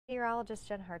Meteorologist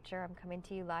Jenn Harcher. I'm coming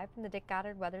to you live from the Dick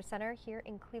Goddard Weather Center here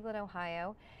in Cleveland,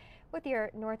 Ohio, with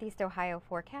your Northeast Ohio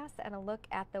forecast and a look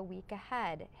at the week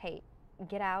ahead. Hey,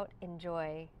 get out,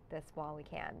 enjoy this while we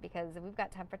can, because we've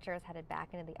got temperatures headed back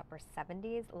into the upper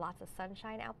 70s. Lots of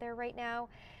sunshine out there right now.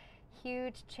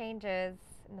 Huge changes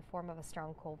in the form of a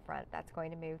strong cold front that's going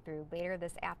to move through later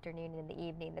this afternoon and in the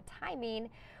evening. The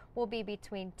timing will be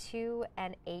between 2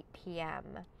 and 8 p.m.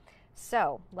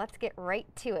 So let's get right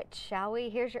to it, shall we?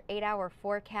 Here's your 8-hour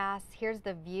forecast. Here's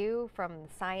the view from the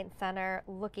Science Center,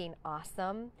 looking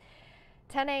awesome.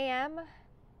 10 a.m.,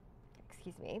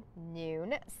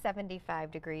 noon,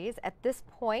 75 degrees. At this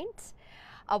point,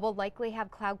 we'll likely have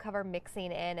cloud cover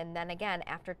mixing in, and then again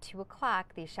after 2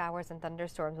 o'clock, these showers and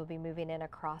thunderstorms will be moving in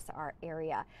across our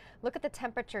area. Look at the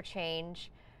temperature change.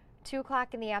 2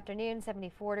 o'clock in the afternoon,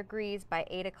 74 degrees. By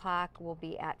 8 o'clock, we'll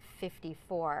be at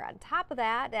 54. On top of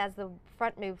that, as the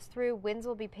front moves through, winds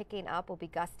will be picking up. We'll be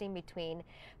gusting between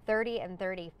 30 and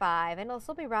 35, and it'll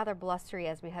still be rather blustery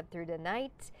as we head through the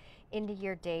night into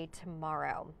your day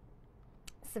tomorrow.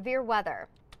 Severe weather,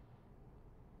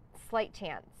 slight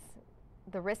chance.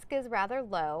 The risk is rather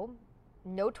low,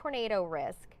 no tornado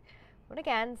risk. But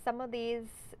again, some of these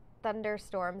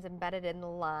thunderstorms embedded in the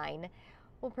line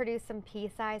will produce some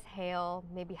pea-sized hail,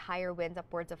 maybe higher winds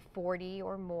upwards of 40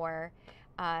 or more.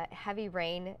 Heavy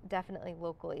rain definitely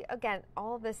locally. Again,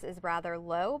 all of this is rather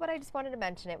low, but I just wanted to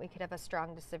mention it. We could have a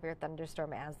strong to severe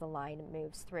thunderstorm as the line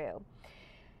moves through.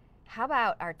 How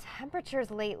about our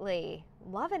temperatures lately?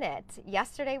 Loving it.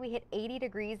 Yesterday we hit 80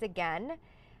 degrees again.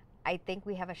 I think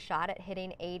we have a shot at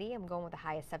hitting 80. I'm going with a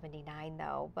high of 79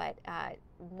 though, but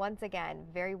once again,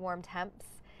 very warm temps.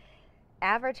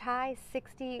 Average high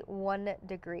 61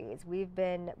 degrees. We've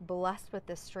been blessed with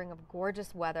this string of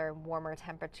gorgeous weather and warmer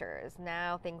temperatures.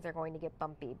 Now things are going to get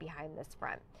bumpy behind this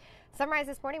front. Sunrise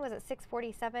this morning was at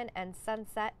 6:47 and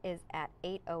sunset is at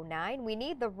 8:09. We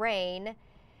need the rain.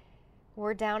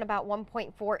 We're down about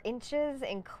 1.4 inches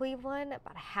in Cleveland,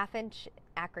 about a ½ inch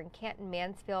Akron, Canton,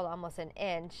 Mansfield, almost an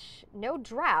inch. No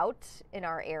drought in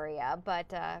our area,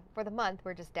 but for the month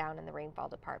we're just down in the rainfall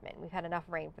department. We've had enough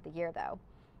rain for the year though.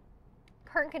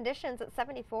 Current conditions at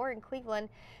 74 in Cleveland.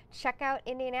 Check out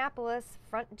Indianapolis.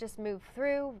 Front just moved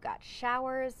through. We've got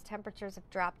showers. Temperatures have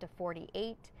dropped to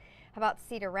 48. How about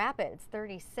Cedar Rapids,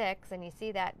 36? And you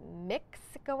see that mix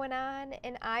going on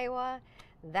in Iowa?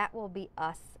 That will be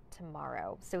us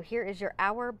tomorrow. So here is your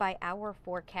hour-by-hour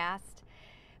forecast.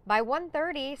 By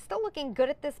 1:30, still looking good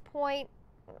at this point.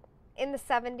 In the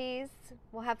 70s,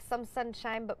 we'll have some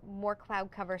sunshine, but more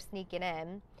cloud cover sneaking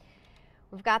in.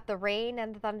 We've got the rain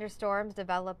and the thunderstorms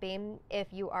developing.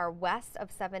 If you are west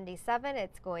of 77,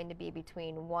 it's going to be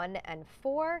between 1 and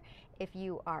 4. If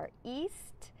you are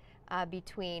east,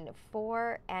 between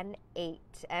 4 and 8.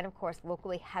 And of course,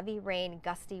 locally heavy rain,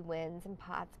 gusty winds, and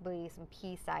possibly some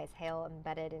pea-sized hail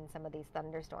embedded in some of these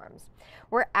thunderstorms.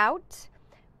 We're out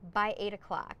by 8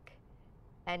 o'clock.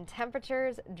 And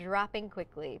temperatures dropping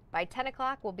quickly. By 10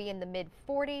 o'clock, we'll be in the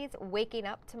mid-40s, waking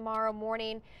up tomorrow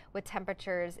morning with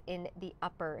temperatures in the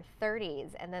upper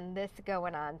 30s. And then this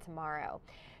going on tomorrow.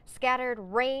 Scattered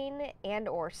rain and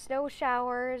or snow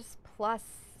showers, plus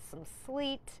some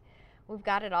sleet. We've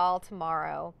got it all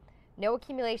tomorrow. No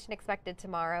accumulation expected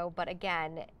tomorrow, but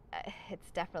again,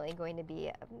 it's definitely going to be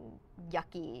a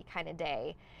yucky kind of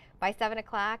day. By 7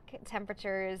 o'clock,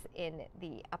 temperatures in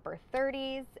the upper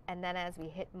 30s, and then as we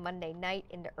hit Monday night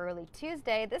into early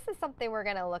Tuesday, this is something we're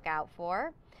going to look out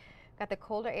for. Got the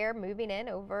colder air moving in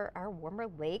over our warmer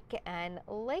lake, and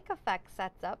lake effect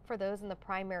sets up for those in the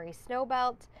primary snow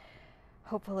belt.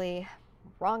 Hopefully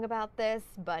wrong about this,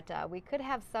 but we could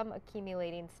have some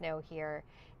accumulating snow here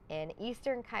in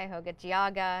eastern Cuyahoga,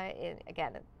 Geauga,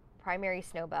 again, primary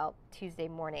snow belt Tuesday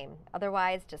morning.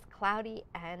 Otherwise, just cloudy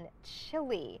and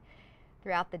chilly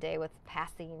throughout the day with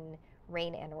passing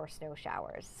rain and or snow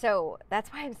showers. So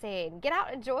that's why I'm saying get out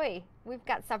and enjoy. We've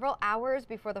got several hours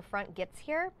before the front gets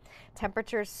here.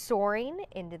 Temperatures soaring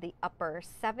into the upper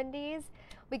 70s.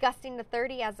 We'll be gusting to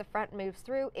 30 as the front moves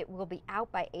through. It will be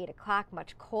out by 8 o'clock.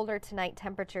 Much colder tonight.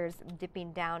 Temperatures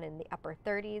dipping down in the upper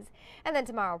 30s. And then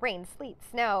tomorrow, rain, sleet,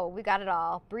 snow. We got it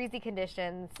all. Breezy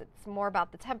conditions. It's more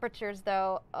about the temperatures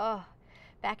though.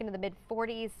 Back into the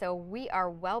mid-40s, so we are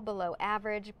well below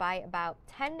average by about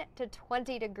 10 to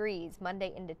 20 degrees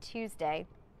Monday into Tuesday.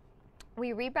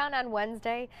 We rebound on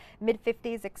Wednesday,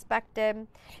 mid-50s expected,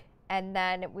 and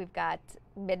then we've got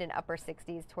mid and upper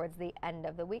 60s towards the end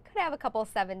of the week. Could have a couple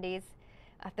 70s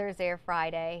Thursday or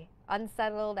Friday.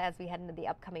 Unsettled as we head into the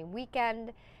upcoming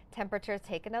weekend. Temperatures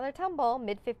take another tumble,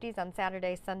 mid-50s on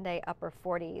Saturday, Sunday, upper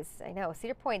 40s. I know,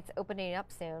 Cedar Point's opening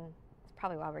up soon.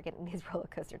 probably why we're getting these roller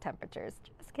coaster temperatures.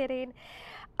 Just kidding.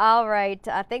 All right.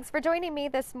 Thanks for joining me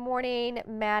this morning,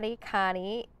 Maddie,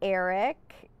 Connie,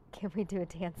 Eric. Can we do a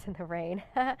dance in the rain?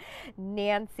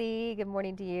 Nancy, good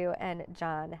morning to you. And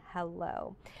John,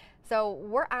 hello. So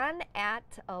we're on at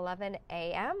 11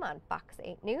 a.m. on Fox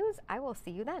 8 News. I will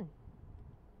see you then.